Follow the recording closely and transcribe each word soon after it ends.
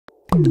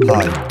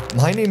Hi,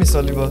 my name is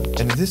Oliver,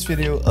 and in this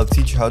video I'll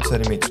teach you how to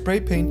animate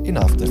spray paint in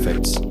After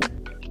Effects.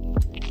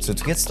 So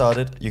to get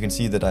started, you can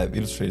see that I've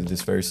illustrated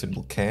this very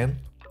simple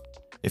can.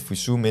 If we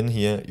zoom in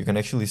here, you can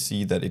actually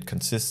see that it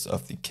consists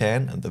of the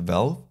can and the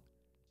valve.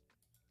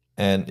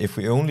 And if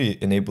we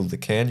only enable the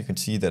can, you can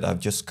see that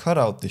I've just cut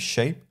out the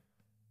shape.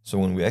 So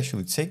when we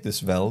actually take this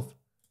valve,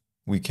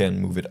 we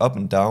can move it up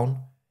and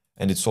down,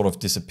 and it sort of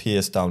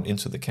disappears down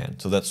into the can.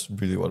 So that's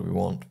really what we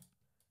want.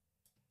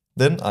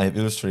 Then I have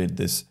illustrated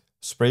this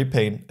spray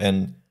paint,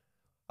 and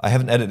I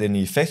haven't added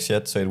any effects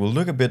yet, so it will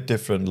look a bit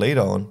different later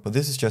on, but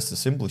this is just a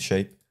simple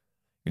shape.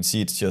 You can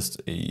see it's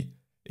just a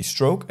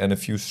stroke and a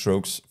few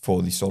strokes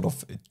for the sort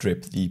of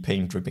drip, the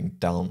paint dripping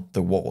down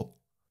the wall.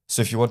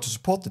 So if you want to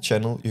support the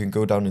channel, you can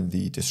go down in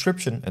the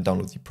description and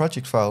download the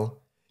project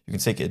file. You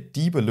can take a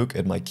deeper look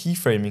at my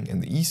keyframing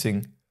and the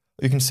easing,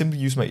 or you can simply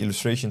use my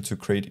illustration to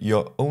create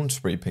your own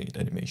spray paint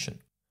animation.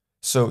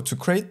 So to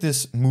create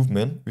this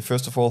movement, we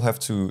first of all have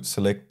to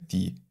select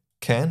the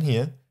can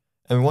here,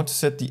 and we want to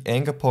set the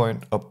anchor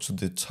point up to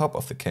the top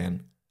of the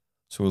can.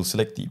 So we'll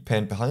select the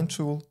pan behind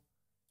tool,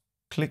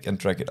 click and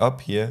drag it up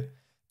here,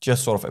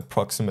 just sort of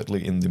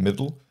approximately in the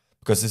middle,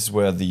 because this is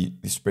where the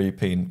spray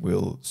paint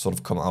will sort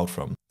of come out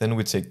from. Then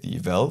we take the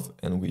valve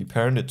and we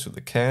parent it to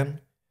the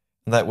can,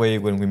 and that way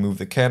when we move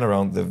the can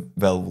around, the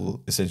valve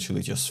will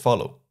essentially just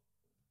follow.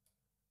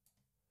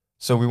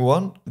 So we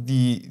want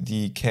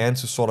the can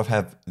to sort of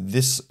have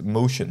this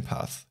motion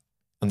path.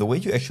 And the way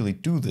you actually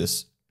do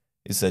this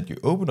is that you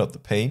open up the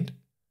paint.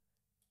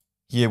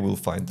 Here we'll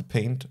find the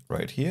paint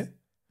right here.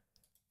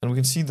 And we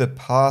can see the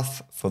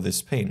path for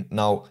this paint.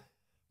 Now,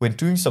 when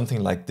doing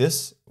something like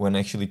this, when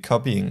actually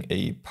copying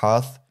a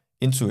path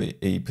into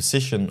a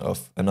position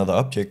of another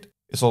object,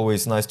 it's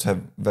always nice to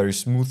have very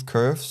smooth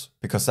curves,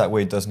 because that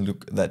way it doesn't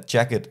look that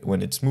jagged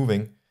when it's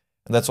moving.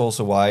 And that's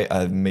also why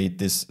I've made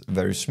this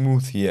very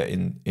smooth here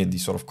in the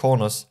sort of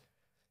corners.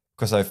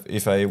 Because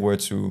if I were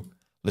to,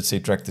 let's say,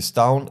 drag this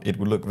down, it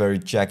would look very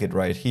jagged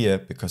right here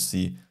because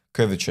the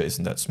curvature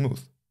isn't that smooth.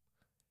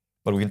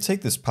 But we can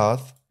take this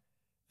path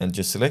and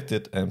just select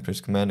it and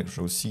press Command and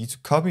Control C to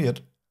copy it.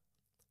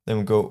 Then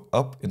we go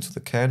up into the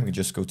can, we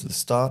just go to the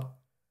start,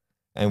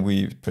 and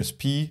we press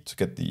P to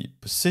get the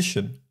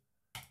position.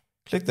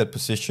 Click that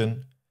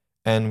position,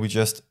 and we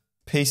just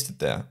paste it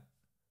there.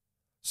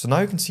 So now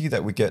you can see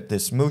that we get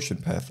this motion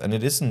path, and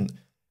it isn't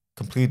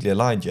completely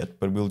aligned yet,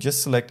 but we'll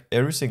just select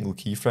every single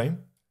keyframe,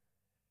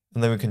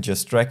 and then we can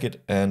just drag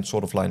it and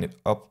sort of line it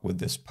up with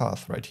this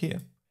path right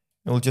here.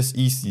 And we'll just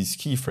ease these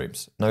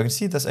keyframes. Now you can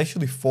see there's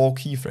actually 4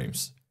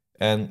 keyframes,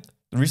 and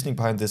the reasoning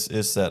behind this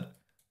is that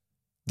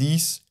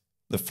these,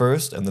 the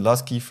first and the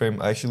last keyframe,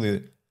 are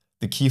actually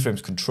the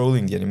keyframes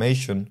controlling the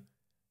animation,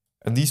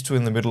 and these 2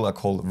 in the middle are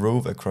called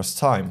rove across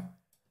time.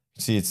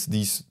 You see, it's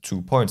these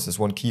 2 points, there's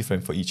 1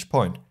 keyframe for each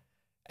point.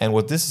 And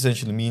what this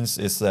essentially means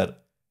is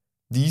that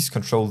these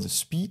control the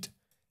speed,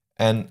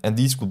 and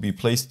these will be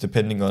placed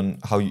depending on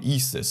how you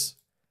ease this.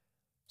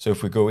 So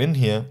if we go in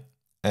here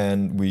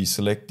and we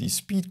select the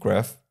speed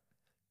graph,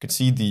 you can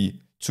see the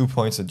 2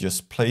 points are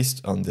just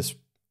placed on this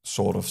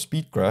sort of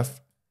speed graph.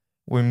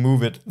 When we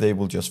move it, they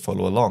will just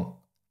follow along.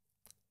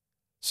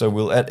 So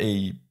we'll add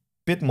a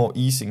bit more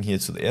easing here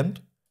to the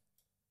end,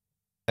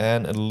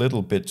 and a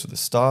little bit to the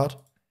start.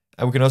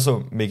 And we can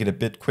also make it a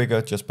bit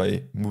quicker just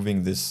by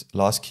moving this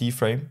last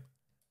keyframe.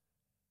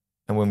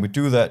 And when we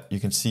do that, you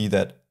can see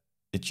that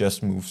it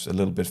just moves a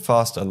little bit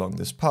faster along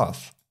this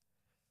path.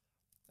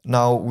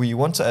 Now we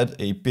want to add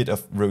a bit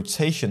of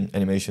rotation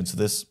animation to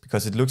this,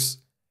 because it looks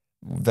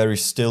very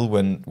still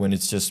when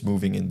it's just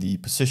moving in the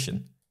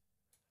position.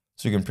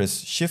 So you can press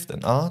Shift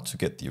and R to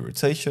get the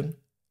rotation,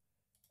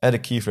 add a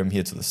keyframe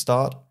here to the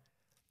start.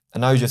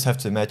 And now you just have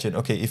to imagine,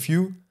 okay, if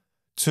you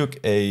took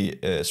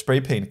a spray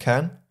paint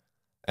can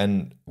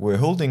and we're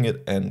holding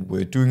it and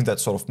we're doing that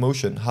sort of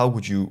motion, how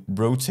would you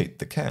rotate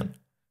the can?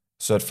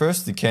 So at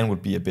first the can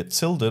would be a bit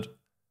tilted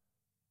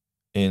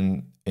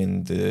in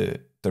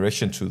the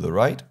direction to the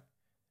right.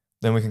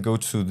 Then we can go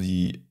to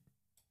the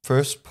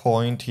first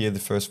point here, the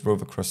first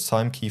rove across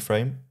time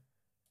keyframe.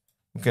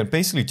 We can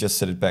basically just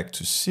set it back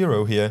to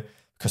 0 here,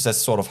 because that's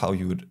sort of how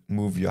you would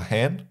move your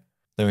hand.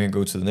 Then we can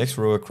go to the next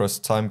row across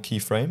time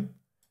keyframe,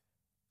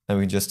 and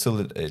we can just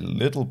tilt it a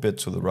little bit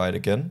to the right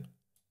again.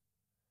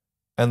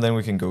 And then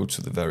we can go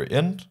to the very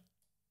end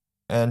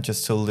and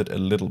just tilt it a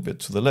little bit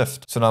to the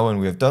left. So now when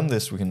we have done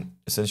this, we can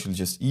essentially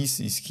just ease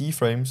these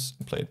keyframes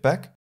and play it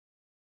back.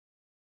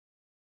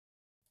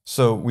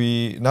 So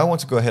we now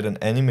want to go ahead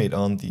and animate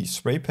on the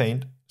spray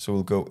paint. So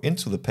we'll go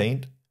into the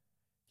paint.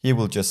 Here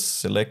we'll just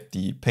select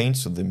the paint,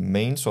 so the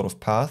main sort of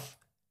path.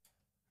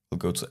 We'll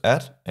go to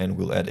Add, and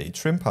we'll add a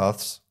Trim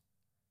Paths.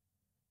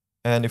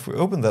 And if we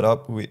open that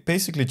up, we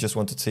basically just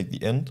want to take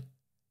the end,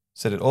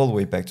 set it all the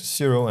way back to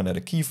 0 and add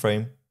a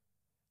keyframe.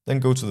 Then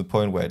go to the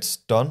point where it's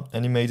done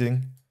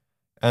animating,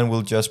 and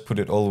we'll just put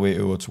it all the way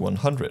over to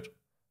 100.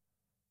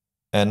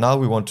 And now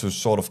we want to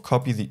sort of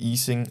copy the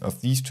easing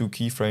of these 2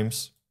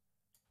 keyframes.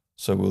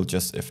 So we'll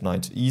just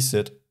F9 to ease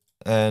it,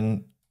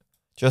 and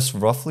just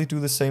roughly do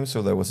the same.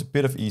 So there was a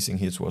bit of easing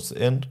here towards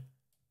the end.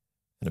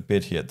 and a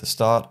bit here at the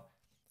start.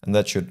 And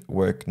that should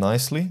work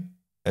nicely,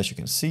 as you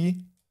can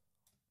see.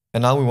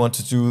 And now we want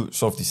to do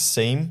sort of the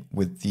same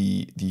with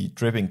the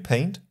dripping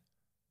paint.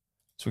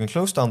 So we can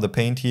close down the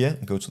paint here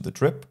and go to the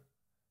drip.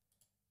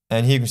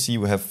 And here you can see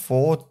we have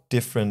 4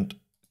 different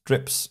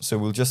drips. So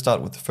we'll just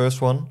start with the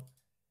first one.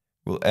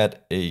 We'll add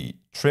a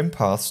trim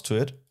path to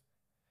it.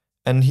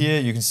 And here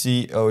you can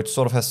see, oh, it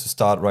sort of has to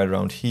start right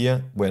around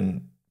here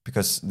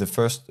because the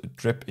first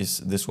drip is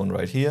this one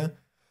right here.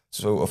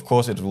 So of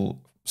course it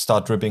will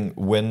start dripping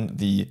when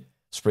the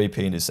spray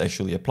paint is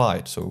actually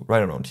applied. So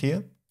right around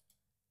here.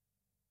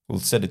 We'll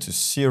set it to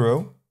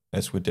 0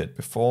 as we did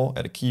before,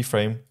 add a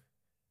keyframe.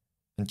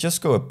 And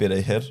just go a bit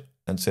ahead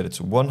and set it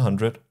to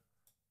 100.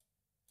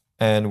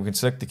 And we can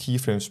select the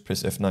keyframes,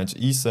 press F9 to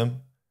ease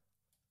them.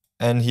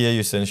 And here you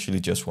essentially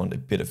just want a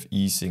bit of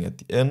easing at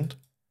the end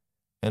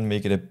and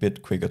make it a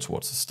bit quicker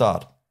towards the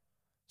start.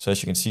 So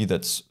as you can see,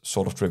 that's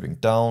sort of dripping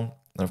down.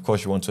 And of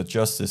course you want to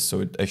adjust this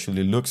so it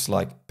actually looks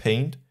like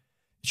paint.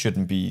 It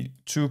shouldn't be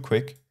too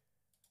quick.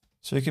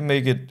 So you can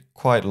make it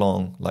quite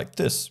long like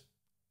this.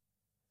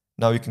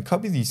 Now you can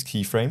copy these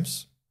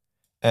keyframes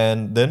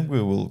and then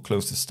we will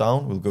close this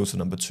down. We'll go to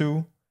number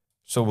 2.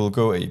 So we'll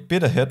go a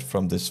bit ahead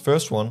from this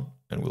first one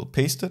and we'll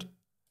paste it.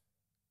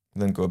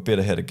 And then go a bit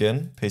ahead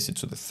again, paste it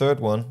to the third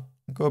one,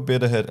 and go a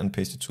bit ahead and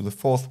paste it to the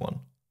fourth one.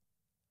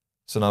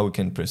 So now we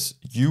can press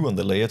U on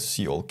the layer to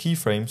see all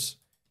keyframes.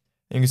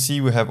 And you can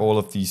see we have all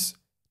of these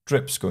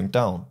drips going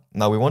down.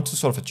 Now we want to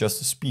sort of adjust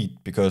the speed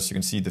because you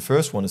can see the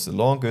first one is the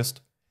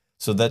longest,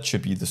 so that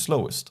should be the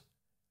slowest.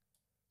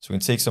 So we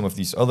can take some of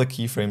these other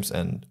keyframes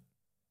and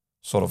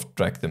sort of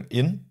drag them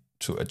in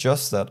to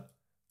adjust that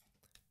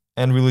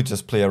and really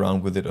just play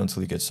around with it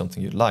until you get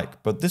something you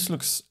like. But this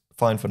looks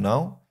fine for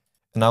now.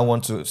 And now I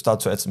want to start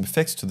to add some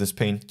effects to this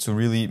paint to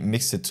really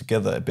mix it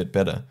together a bit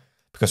better.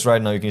 Because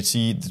right now you can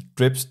see the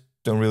drips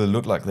don't really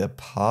look like they're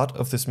part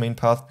of this main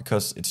path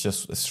because it's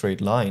just a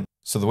straight line.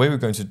 So the way we're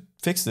going to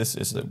fix this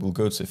is that we'll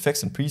go to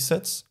Effects and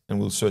Presets and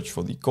we'll search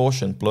for the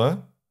Gaussian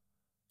blur.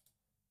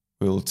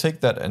 We'll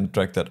take that and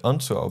drag that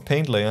onto our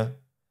paint layer.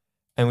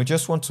 And we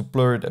just want to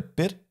blur it a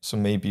bit, so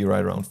maybe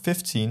right around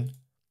 15.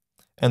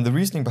 And the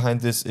reasoning behind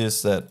this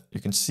is that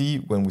you can see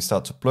when we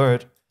start to blur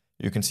it,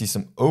 you can see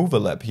some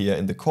overlap here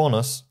in the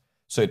corners,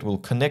 so it will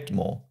connect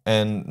more.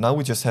 And now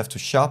we just have to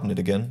sharpen it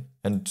again.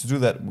 And to do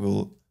that,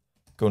 we'll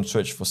go and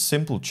search for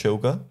Simple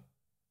Choker,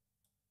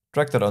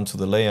 drag that onto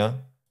the layer,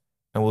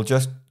 and we'll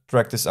just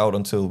drag this out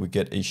until we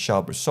get a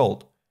sharp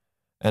result.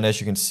 And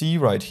as you can see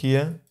right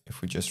here,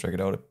 if we just drag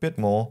it out a bit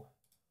more,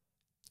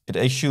 it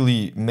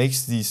actually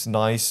makes these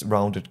nice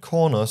rounded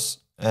corners,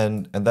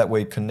 and that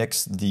way it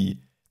connects the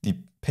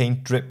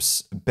paint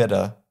drips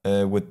better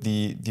with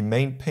the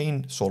main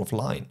paint sort of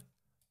line.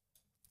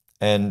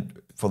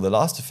 And for the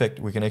last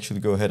effect, we can actually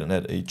go ahead and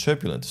add a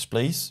turbulent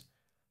displace,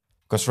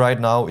 because right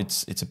now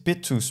it's a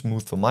bit too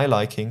smooth for my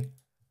liking.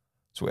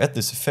 So we add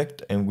this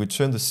effect and we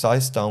turn the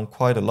size down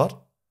quite a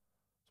lot,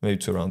 maybe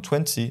to around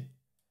 20,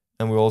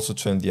 and we also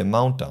turn the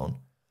amount down.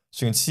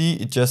 So you can see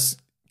it just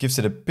gives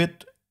it a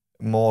bit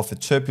more of a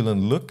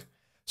turbulent look,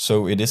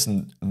 so it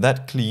isn't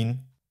that clean.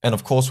 And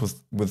of course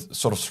with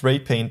sort of spray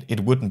paint, it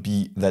wouldn't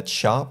be that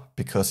sharp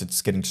because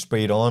it's getting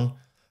sprayed on.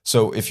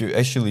 So if you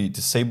actually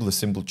disable the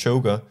Simple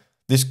Choker,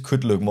 this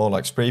could look more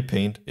like spray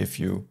paint if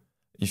you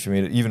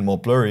made it even more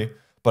blurry.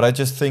 But I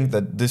just think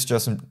that this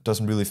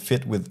doesn't really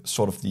fit with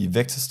sort of the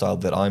vector style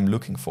that I'm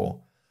looking for.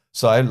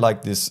 So I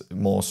like this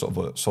more sort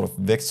of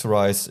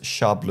vectorized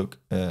sharp look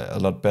a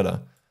lot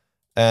better.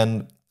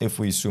 And if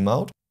we zoom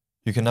out,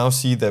 you can now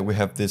see that we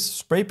have this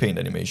spray paint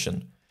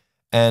animation.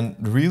 And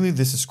really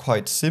this is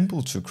quite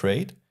simple to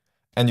create.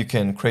 And you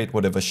can create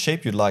whatever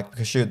shape you like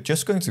because you're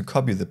just going to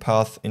copy the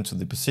path into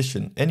the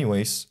position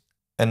anyways.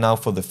 And now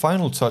for the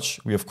final touch,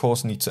 we of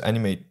course need to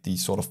animate the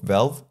sort of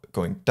valve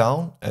going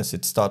down as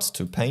it starts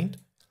to paint.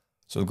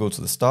 So we'll go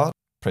to the start,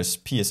 press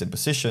P as in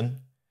position.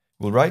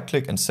 We'll right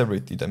click and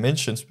separate the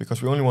dimensions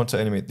because we only want to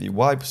animate the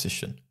Y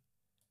position.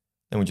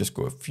 Then we just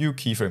go a few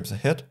keyframes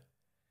ahead.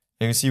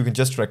 And you can see you can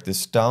just drag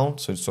this down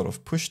so it's sort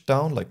of pushed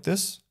down like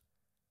this.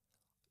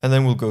 And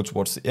then we'll go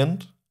towards the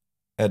end,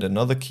 add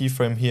another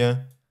keyframe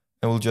here,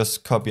 and we'll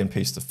just copy and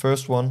paste the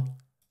first one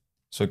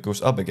so it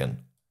goes up again.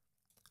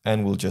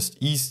 And we'll just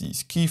ease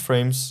these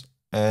keyframes.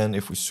 And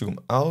if we zoom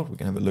out, we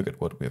can have a look at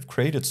what we have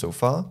created so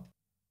far.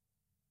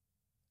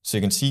 So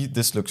you can see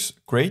this looks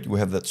great. We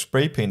have that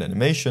spray paint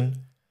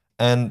animation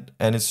and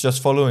it's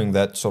just following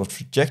that sort of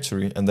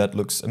trajectory and that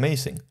looks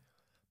amazing.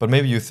 But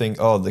maybe you think,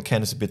 oh, the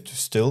can is a bit too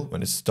still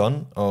when it's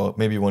done, or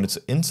maybe you want it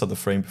to enter the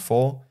frame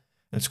before.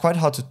 And it's quite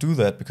hard to do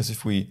that because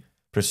if we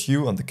press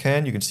U on the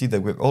can, you can see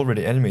that we've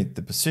already animated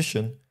the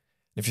position.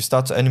 If you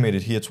start to animate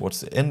it here towards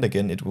the end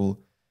again, it will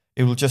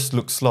just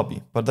look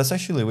sloppy. But that's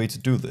actually a way to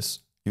do this.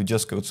 You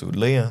just go to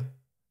Layer,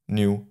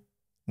 New,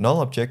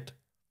 Null Object.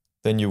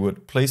 Then you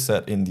would place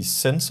that in the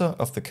center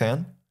of the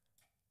can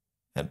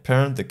and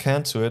parent the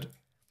can to it.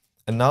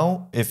 And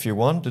now if you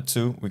wanted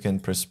to, we can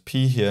press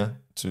P here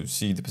to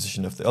see the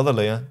position of the other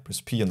layer, press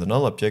P on the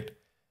null object.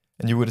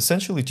 And you would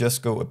essentially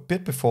just go a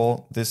bit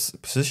before this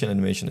position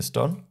animation is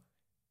done,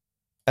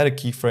 add a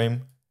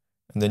keyframe,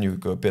 and then you would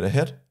go a bit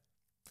ahead.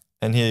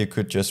 And here you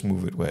could just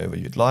move it wherever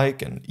you'd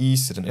like and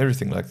ease it and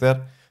everything like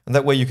that. And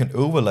that way you can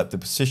overlap the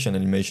position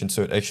animation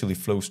so it actually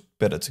flows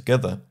better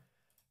together.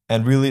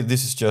 And really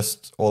this is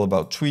just all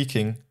about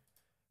tweaking.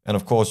 And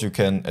of course you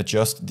can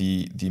adjust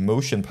the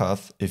motion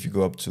path if you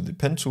go up to the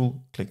pen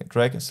tool, click and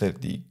drag and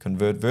select the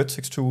convert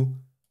vertex tool.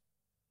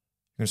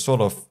 You can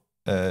sort of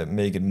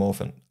make it more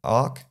of an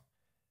arc.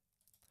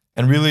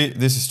 And really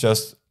this is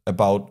just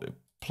about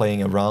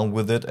playing around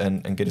with it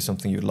and getting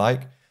something you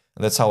like.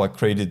 And that's how I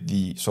created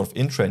the sort of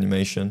intro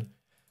animation.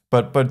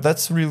 But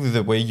that's really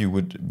the way you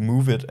would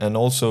move it. And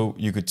also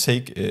you could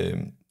take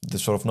the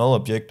sort of null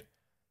object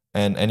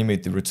and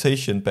animate the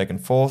rotation back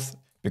and forth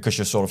because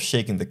you're sort of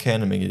shaking the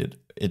can and making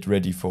it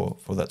ready for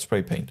that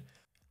spray paint.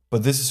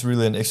 But this is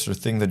really an extra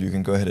thing that you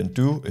can go ahead and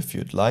do if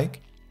you'd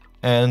like.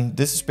 And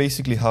this is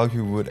basically how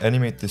you would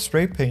animate the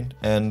spray paint.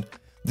 And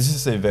this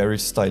is a very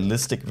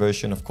stylistic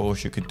version. Of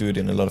course, you could do it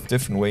in a lot of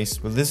different ways,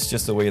 but this is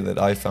just the way that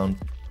I found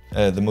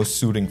the most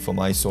suiting for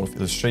my sort of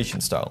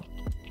illustration style.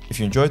 If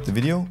you enjoyed the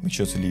video, make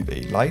sure to leave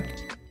a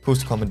like,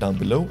 post a comment down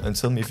below and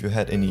tell me if you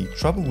had any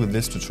trouble with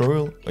this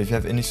tutorial or if you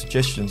have any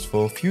suggestions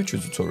for future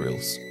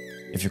tutorials.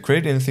 If you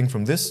create anything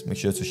from this, make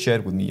sure to share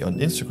it with me on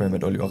Instagram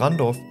at Oliver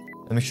Randorf,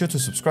 and make sure to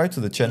subscribe to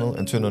the channel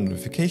and turn on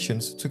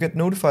notifications to get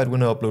notified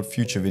when I upload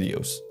future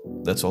videos.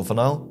 That's all for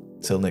now,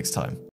 till next time.